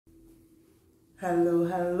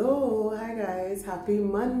Hello, hi guys, happy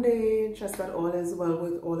Monday. Trust that all is well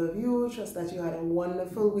with all of you. Trust that you had a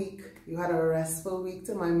wonderful week. You had a restful week.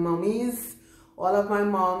 To my mummies, all of my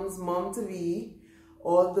moms, mom to be,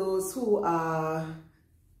 all those who are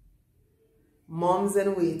moms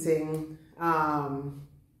in waiting,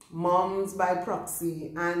 moms by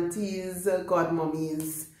proxy, aunties,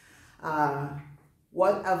 godmummies,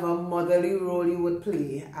 whatever motherly role you would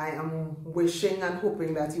play. I am wishing and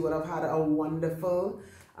hoping that you would have had a wonderful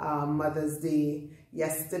Mother's Day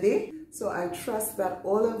yesterday. So I trust that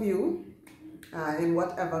all of you, in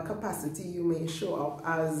whatever capacity you may show up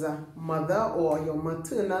as a mother or your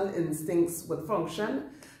maternal instincts would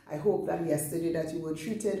function, I hope that yesterday that you were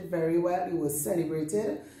treated very well, you were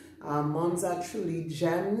celebrated. Moms are truly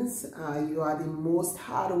gems. You are the most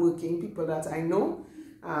hardworking people that I know.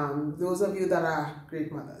 Those of you that are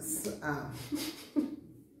great mothers.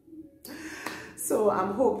 So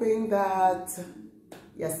I'm hoping that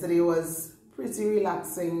yesterday was pretty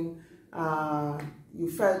relaxing.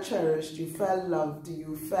 You felt cherished, you felt loved,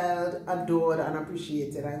 you felt adored and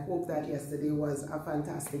appreciated. I hope that yesterday was a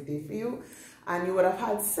fantastic day for you. And you would have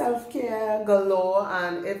had self-care galore.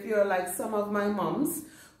 And if you're like some of my moms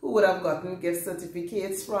who would have gotten gift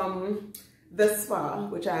certificates from this spa,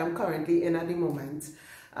 which I am currently in at the moment,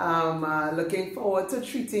 looking forward to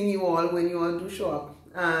treating you all when you all do show up.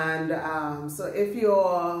 And so if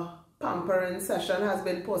your pampering session has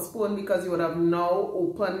been postponed because you would have now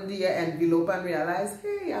opened your envelope and realized,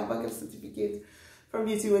 hey, I have a gift certificate from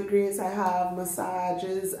Beauty with Grace. I have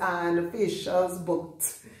massages and facials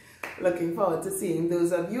booked. Looking forward to seeing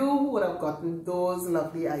those of you who would have gotten those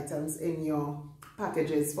lovely items in your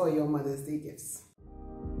packages for your Mother's Day gifts.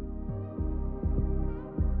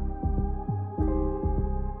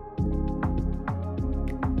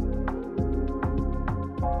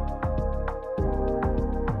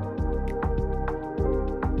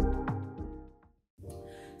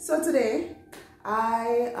 So today,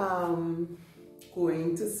 I am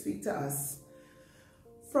going to speak to us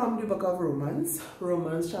from the book of Romans,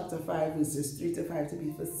 Romans chapter 5, verses 3 to 5 to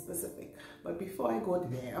be specific. But before I go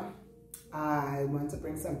there, I want to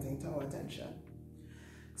bring something to our attention.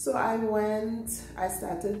 So I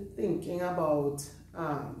started thinking about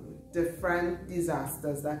different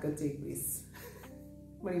disasters that could take place.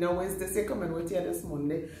 But you know, Wednesday say coming with you this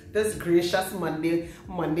Monday, this gracious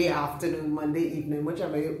Monday afternoon, Monday evening,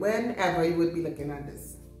 whenever you would be looking at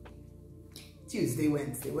this. Tuesday,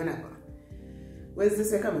 Wednesday, whenever. Wednesday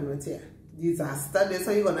say coming with you. Disaster day,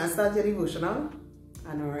 so you're gonna start your devotional.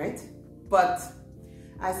 I know, right? But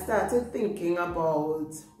I started thinking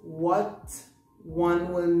about what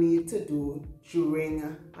one will need to do during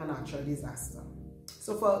a natural disaster.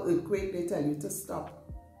 So for earthquake, they tell you to stop,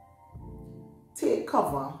 take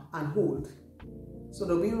cover and hold. So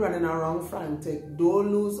don't be running around frantic.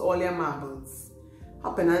 Don't lose all your marbles,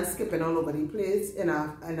 hopping and skipping all over the place in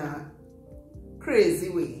a crazy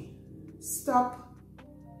way. Stop,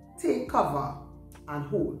 take cover and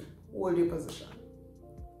hold your position.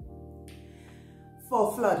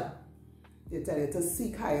 For flood, they tell you to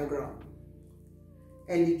seek higher ground.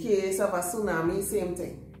 In the case of a tsunami, same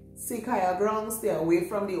thing. Seek higher ground, stay away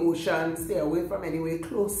from the ocean, stay away from anywhere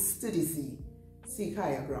close to the sea. Seek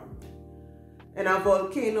higher ground. In a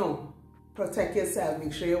volcano, protect yourself.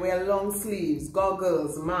 Make sure you wear long sleeves,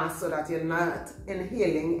 goggles, mask, so that you're not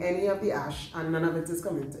inhaling any of the ash and none of it is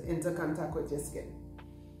coming into contact with your skin.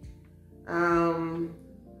 I'm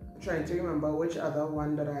trying to remember which other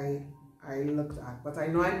one that I looked at, but I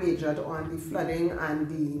know I majored on the flooding and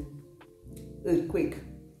the earthquake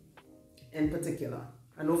in particular.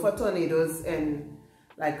 I know for tornadoes in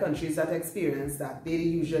like countries that experience that, they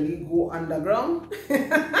usually go underground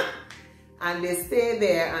and they stay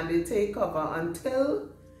there and they take cover until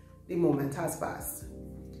the moment has passed.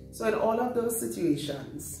 So in all of those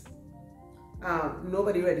situations,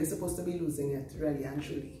 nobody really is supposed to be losing it, really and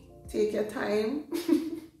truly. Take your time,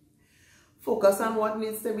 focus on what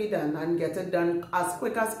needs to be done and get it done as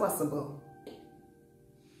quick as possible.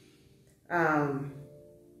 And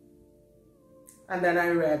then I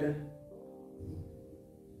read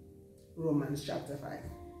Romans chapter 5.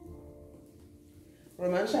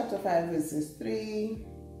 Romans chapter 5 verses 3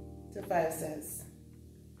 to 5 says,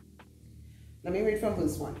 let me read from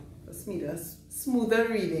verse 1 for smoother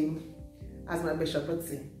reading, as my bishop would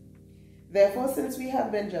say. Therefore, since we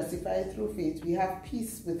have been justified through faith, we have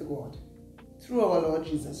peace with God through our Lord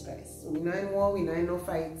Jesus Christ. So we know in war, we know in no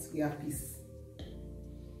fights, we have peace.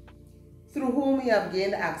 Through whom we have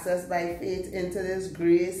gained access by faith into this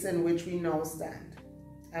grace in which we now stand.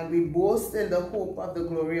 And we boast in the hope of the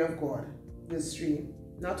glory of God. Verse 3.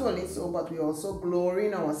 Not only so, but we also glory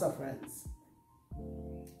in our sufferings,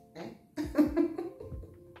 Eh?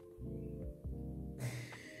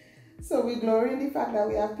 So we glory in the fact that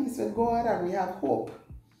we have peace with God and we have hope,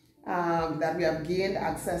 that we have gained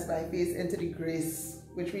access by faith into the grace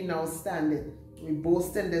which we now stand in. We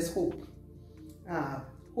boast in this hope,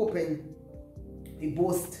 hoping. We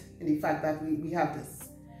boast in the fact that we have this.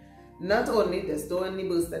 Not only this, don't only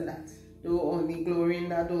boast in that. Don't only glory in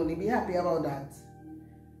that, don't only be happy about that.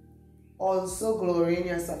 Also glory in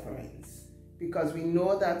your sufferings. Because we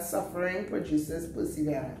know that suffering produces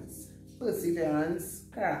perseverance. Perseverance,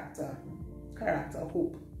 character,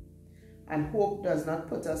 hope. And hope does not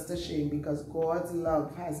put us to shame because God's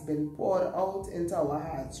love has been poured out into our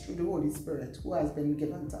hearts through the Holy Spirit who has been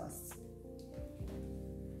given to us.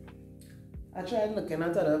 I tried looking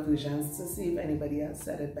at other versions to see if anybody else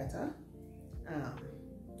said it better,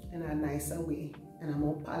 in a nicer way, in a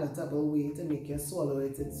more palatable way to make you swallow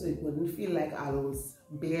it so it wouldn't feel like aloes,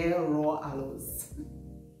 bare raw aloes.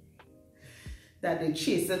 That they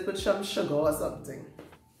chase it with some sugar or something.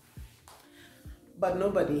 But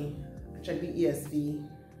nobody. I checked the ESV,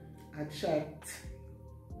 I checked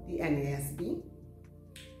the NASB,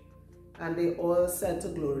 and they all said to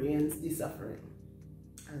glory in the suffering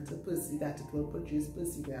and to pursue that it will produce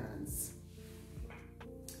perseverance.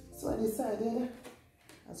 So I decided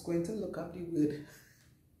I was going to look up the word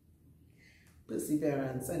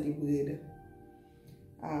perseverance and the word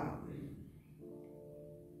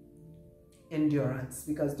endurance,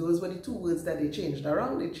 because those were the two words that they changed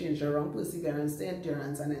around. They changed around perseverance to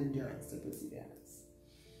endurance and endurance to perseverance.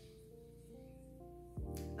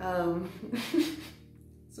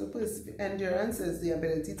 So endurance is the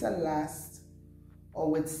ability to last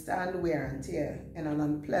or withstand wear and tear in an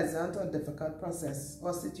unpleasant or difficult process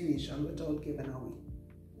or situation without giving away.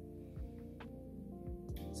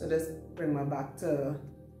 So this brings me back to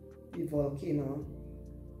the volcano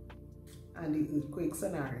and the earthquake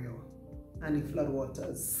scenario and the flood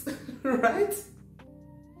waters, right?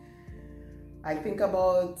 I think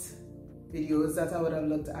about videos that I would have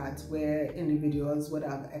looked at where individuals would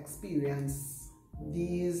have experienced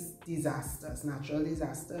these disasters, natural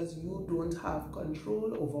disasters. You don't have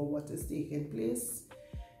control over what is taking place.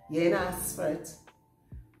 You're in ask for it.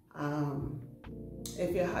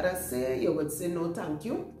 If you had a say, you would say no thank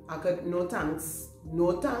you. No thanks,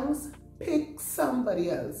 pick somebody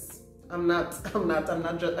else. I'm not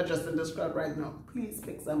adjusting this crowd right now. Please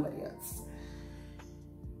pick somebody else.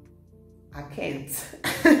 I can't.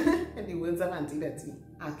 In the words of Auntie Betty,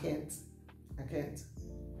 I can't.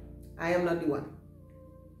 I am not the one.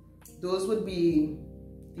 Those would be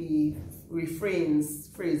the refrains,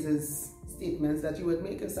 phrases, statements that you would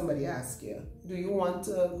make if somebody asked you, do you want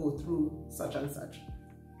to go through such and such?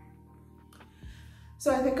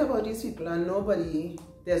 So I think about these people and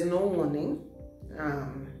there's no warning.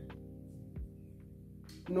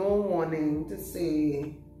 No warning to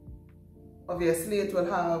say, obviously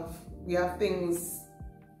we have things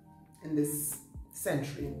in this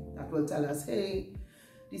century that will tell us, hey,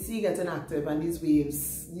 the sea getting active and these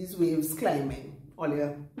waves climbing. All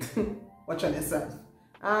you watch on yourself.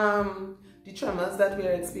 The tremors that we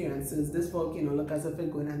are experiencing, this volcano look as if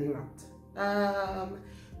it's going to erupt.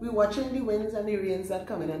 We're watching the winds and the rains that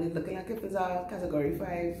come in and it's looking like if it's a category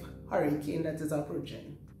 5 hurricane that is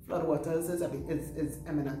approaching. Flood waters is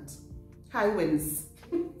imminent. High winds.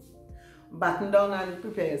 Batten down and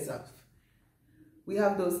prepare yourself. We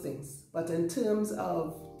have those things. But in terms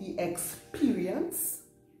of the experience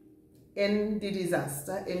in the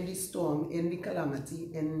disaster, in the storm, in the calamity,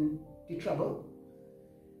 in the trouble,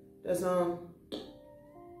 there's no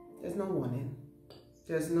warning.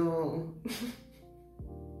 There's no...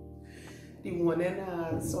 The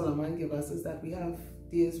warning Solomon gave us is that we have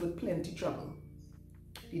days with plenty trouble.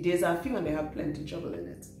 The days are few and they have plenty trouble in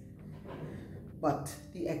it. But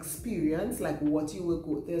the experience, like what you will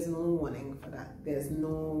go, there's no warning for that. There's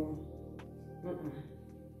no...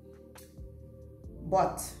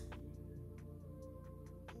 But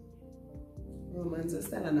Romans is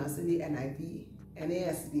telling us in the NIV,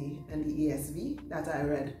 NASB, and the ESV that I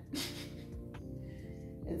read.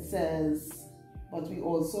 It says, but we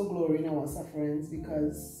also glory in our sufferings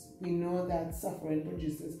because we know that suffering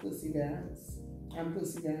produces perseverance, and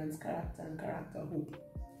perseverance, character, and character, hope.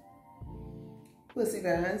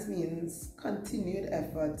 Perseverance means continued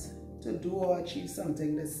effort to do or achieve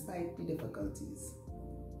something despite the difficulties.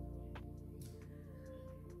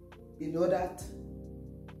 Below that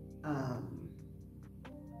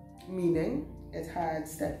meaning, it had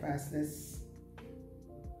steadfastness,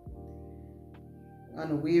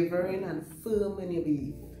 unwavering and firm in your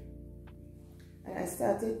belief. And I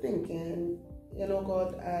started thinking,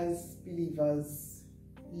 God, as believers,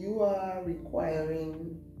 you are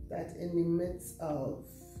requiring that in the midst of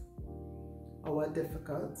our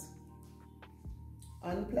difficult,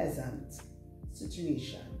 unpleasant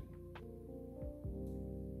situation,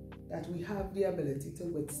 that we have the ability to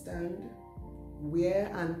withstand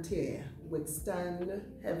wear and tear, withstand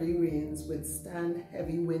heavy rains, withstand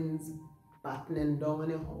heavy winds battening down on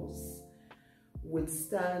your house,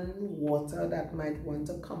 withstand water that might want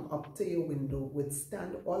to come up to your window,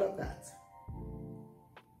 withstand all of that,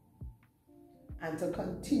 and to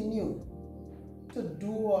continue to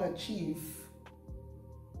do or achieve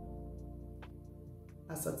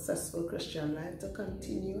a successful Christian life, to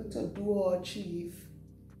continue to do or achieve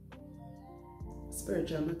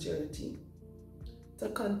spiritual maturity, to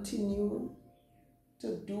continue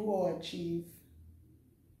to do or achieve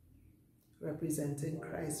representing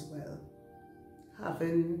Christ well,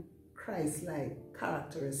 having Christ-like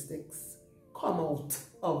characteristics come out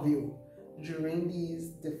of you during these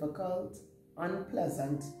difficult,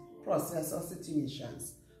 unpleasant process or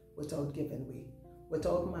situations without giving way,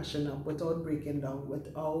 without mashing up, without breaking down,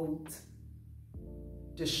 without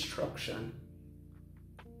destruction.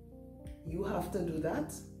 You have to do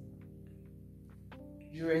that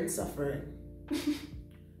during suffering,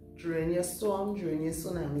 during your storm, during your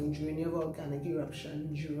tsunami, during your volcanic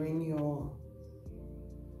eruption, during your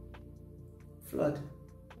flood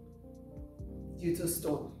due to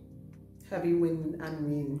storm, heavy wind and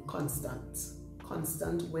rain,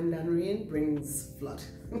 constant wind and rain brings flood.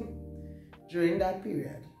 During that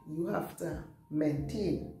period, you have to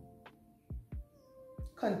maintain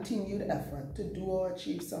continued effort to do or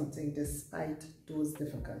achieve something despite those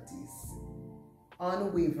difficulties.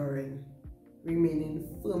 Unwavering,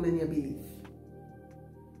 remaining firm in your belief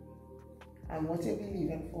and what you're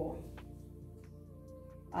believing for.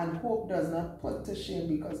 And hope does not put to shame,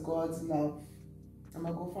 because God's love, I'm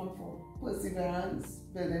going to go from perseverance,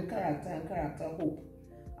 building character, and character, hope.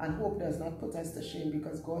 And hope does not put us to shame,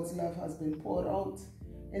 because God's love has been poured out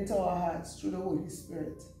into our hearts through the Holy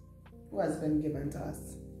Spirit who has been given to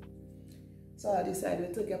us. So I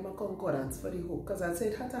decided to get my concordance for the hope, because I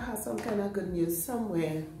said it had to have some kind of good news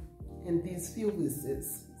somewhere in these few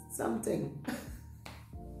verses. Something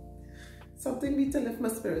need to lift my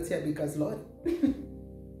spirits here, because Lord,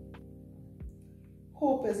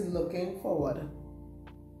 hope is looking forward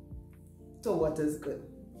to what is good.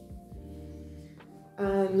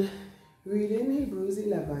 And reading Hebrews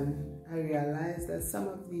 11, I realized that some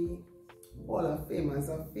of the Hall of Famers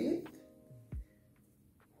of faith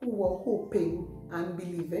who were hoping and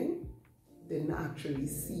believing didn't actually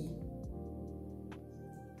see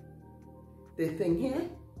the thing here,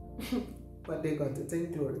 but they got it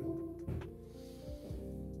in glory.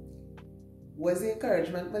 Was the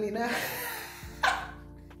encouragement, Melina?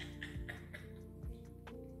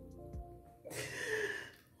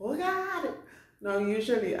 Oh God! Now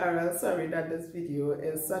usually I'm real sorry that this video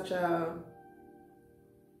is such a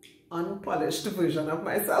unpolished version of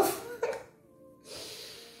myself.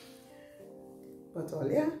 But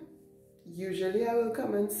all yeah, usually I will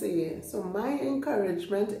come and say, so my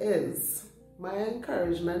encouragement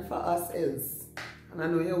for us is, and I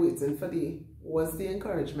know you're waiting for what's the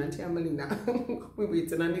encouragement here, Melina? We're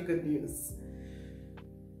waiting on the good news.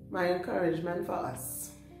 My encouragement for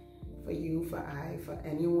us, for you, for I, for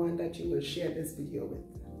anyone that you will share this video with.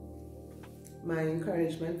 My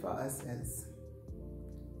encouragement for us is,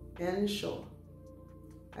 ensure,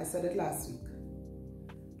 I said it last week,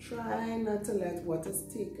 try not to let what is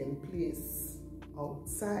taking place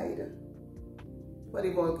outside. For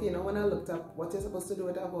the volcano, when I looked up what you're supposed to do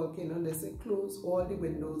with a volcano, they say close all the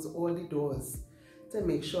windows, all the doors, to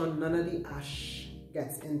make sure none of the ash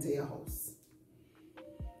gets into your house.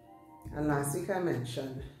 And last week I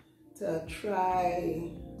mentioned to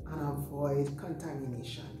try and avoid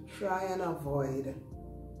contamination. Try and avoid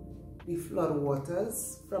the flood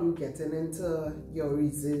waters from getting into your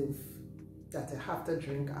reserve that you have to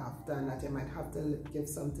drink after, and that you might have to give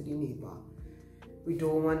some to the neighbor. We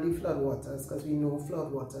don't want the flood waters, because we know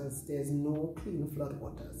flood waters, there's no clean flood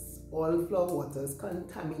waters. All flood waters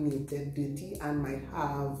contaminated, dirty, and might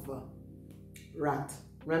have rat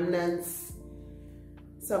remnants.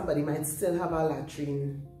 Somebody might still have a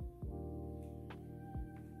latrine.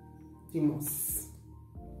 The moss.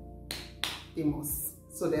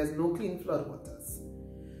 So there's no clean flood waters.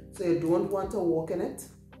 So you don't want to walk in it.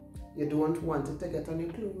 You don't want it to get on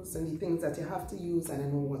your clothes and the things that you have to use, and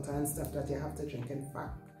in water and stuff that you have to drink. In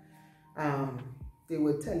fact, they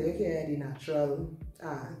would tell you here, the natural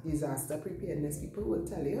disaster preparedness people would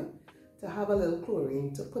tell you to have a little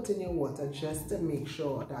chlorine to put in your water, just to make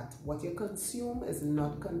sure that what you consume is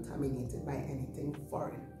not contaminated by anything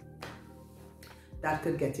foreign. that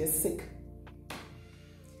could get you sick.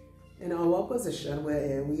 In our position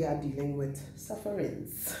where we are dealing with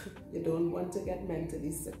sufferings, you don't want to get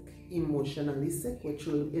mentally sick, emotionally sick, which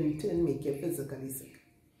will in turn make you physically sick.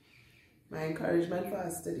 My encouragement for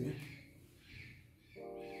us today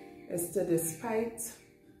is to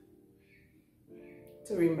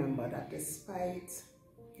remember that despite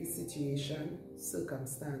the situation,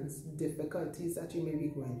 circumstance, difficulties that you may be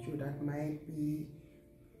going through that might be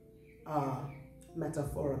a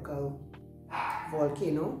metaphorical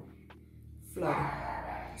volcano, flood,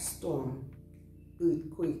 storm,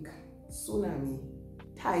 earthquake, tsunami,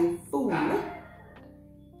 typhoon,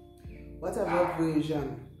 whatever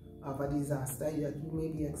version of a disaster you may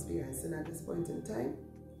be experiencing at this point in time,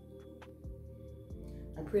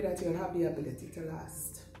 I pray that you'll have the ability to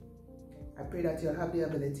last. I pray that you'll have the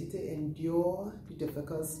ability to endure the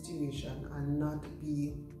difficult situation and not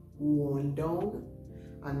be worn down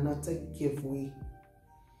and not to give way.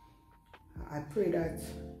 I pray that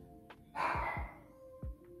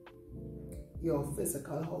your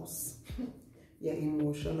physical house, your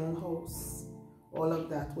emotional house, all of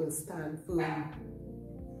that will stand firm.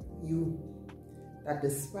 That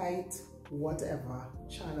despite whatever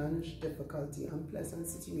challenge, difficulty, unpleasant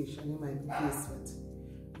situation you might be faced with,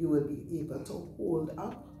 you will be able to hold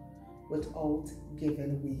up without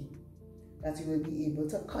giving way. That you will be able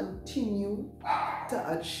to continue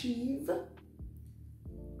to achieve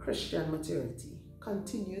Christian maturity,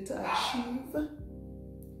 continue to achieve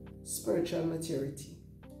spiritual maturity,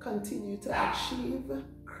 continue to achieve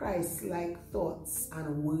Christ-like thoughts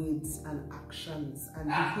and words and actions and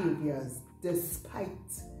behaviors despite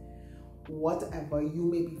whatever you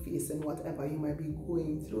may be facing, whatever you might be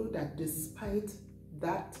going through, that despite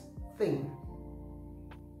that thing,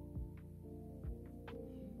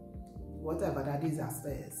 whatever that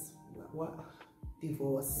disaster is,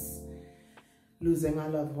 divorce, losing a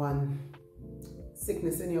loved one,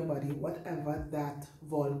 sickness in your body, whatever that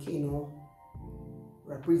volcano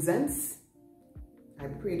represents, I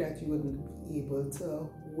pray that you will be able to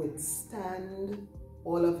withstand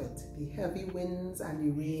all of it, the heavy winds and the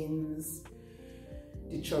rains,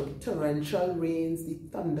 the torrential rains, the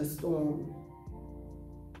thunderstorm,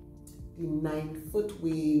 the 9-foot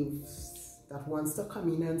waves that wants to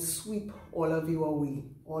come in and sweep all of you away,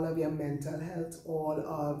 all of your mental health, all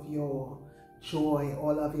of your joy,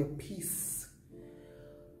 all of your peace,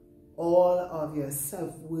 all of your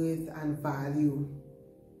self-worth and value.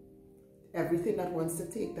 Everything that wants to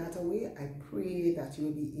take that away, I pray that you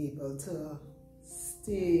will be able to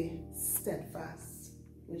stay steadfast,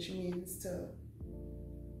 which means to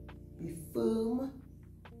be firm,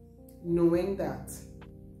 knowing that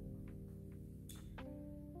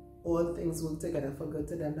all things work together for good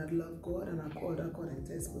to them that love God and are called according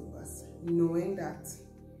to his purpose. Knowing that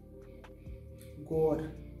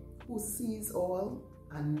God, who sees all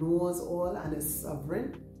and knows all and is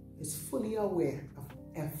sovereign, is fully aware of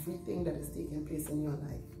everything that is taking place in your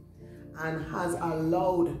life and has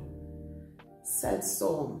allowed said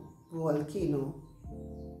storm, volcano,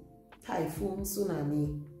 typhoon,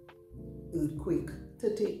 tsunami, earthquake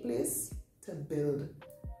to take place to build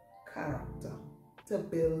character, to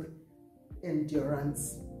build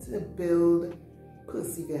endurance, to build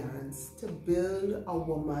perseverance, to build a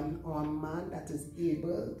woman or a man that is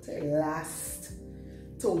able to last,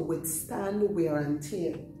 to withstand wear and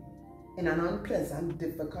tear in an unpleasant,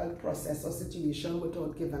 difficult process or situation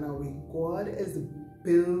without giving away. God is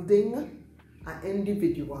building an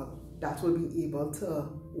individual that will be able to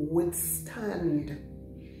withstand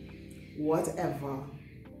whatever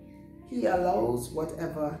he allows,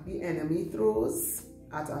 whatever the enemy throws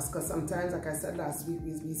at us. Because sometimes, like I said last week,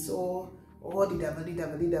 we saw, oh, the devil,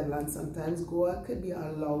 and sometimes God could be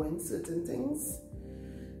allowing certain things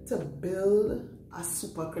to build a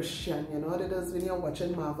super Christian. You know what it is when you're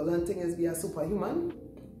watching Marvel and thing is be a superhuman?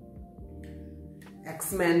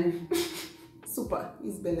 X-Men.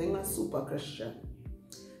 He's building a super Christian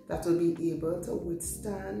that will be able to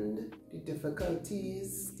withstand the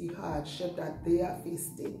difficulties, the hardship that they are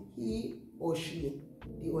facing. He or she,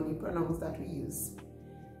 the only pronouns that we use.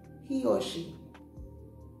 He or she.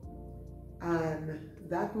 And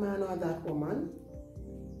that man or that woman,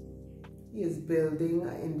 he is building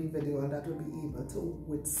an individual that will be able to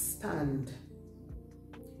withstand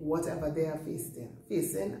whatever they are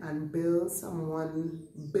facing and build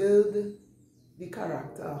the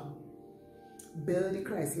character, build the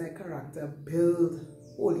Christ-like character, build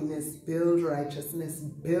holiness, build righteousness,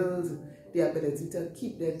 build the ability to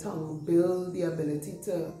keep their tongue, build the ability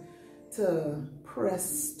to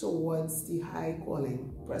press towards the high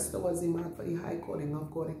calling, press towards the mark for the high calling of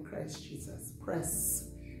God in Christ Jesus. Press,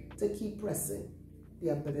 to keep pressing, the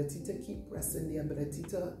ability to keep pressing, the ability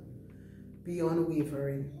to be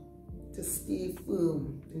unwavering, to stay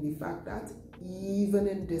firm in the fact that even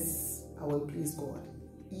in this, I will please God.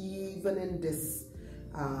 Even in this,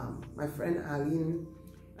 my friend Aline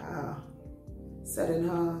said in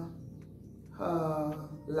her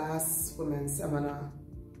last women's seminar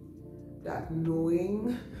that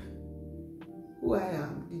knowing who I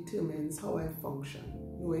am determines how I function.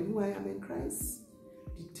 Knowing who I am in Christ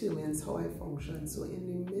determines how I function. So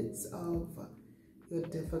in the midst of your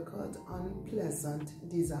difficult, unpleasant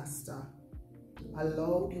disaster,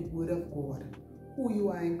 allow the word of God, who you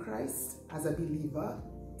are in Christ as a believer,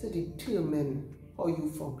 to determine how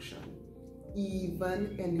you function,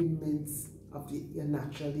 even in the midst of your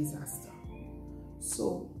natural disaster.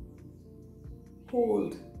 So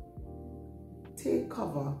hold, take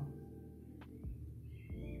cover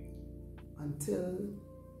until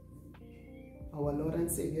our Lord and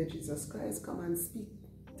Savior Jesus Christ come and speak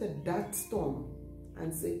to that storm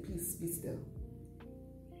and say, peace, be still.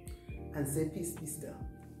 And say, peace, be still.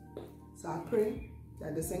 So I pray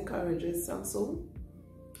that this encourages some soul.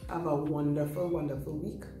 Have a wonderful, wonderful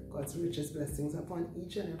week. God's richest blessings upon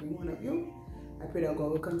each and every one of you. I pray that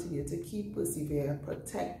God will continue to keep, persevere,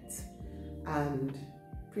 protect, and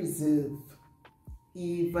preserve,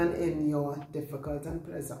 even in your difficult and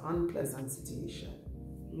unpleasant situation.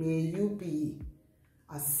 May you be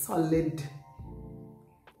a solid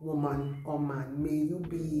woman or man. May you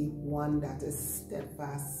be one that is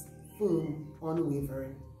steadfast, firm,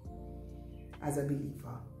 unwavering as a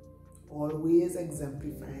believer. Always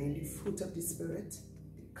exemplifying the fruit of the Spirit,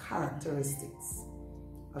 the characteristics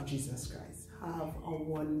of Jesus Christ. Have a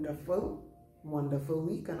wonderful, wonderful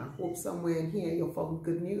week, and I hope somewhere in here you found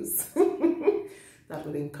good news that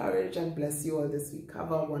will encourage and bless you all this week.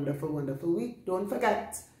 Have a wonderful, wonderful week. Don't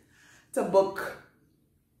forget to book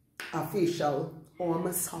a facial or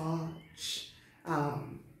massage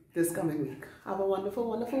this coming week. Have a wonderful,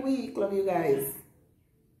 wonderful week. Love you guys.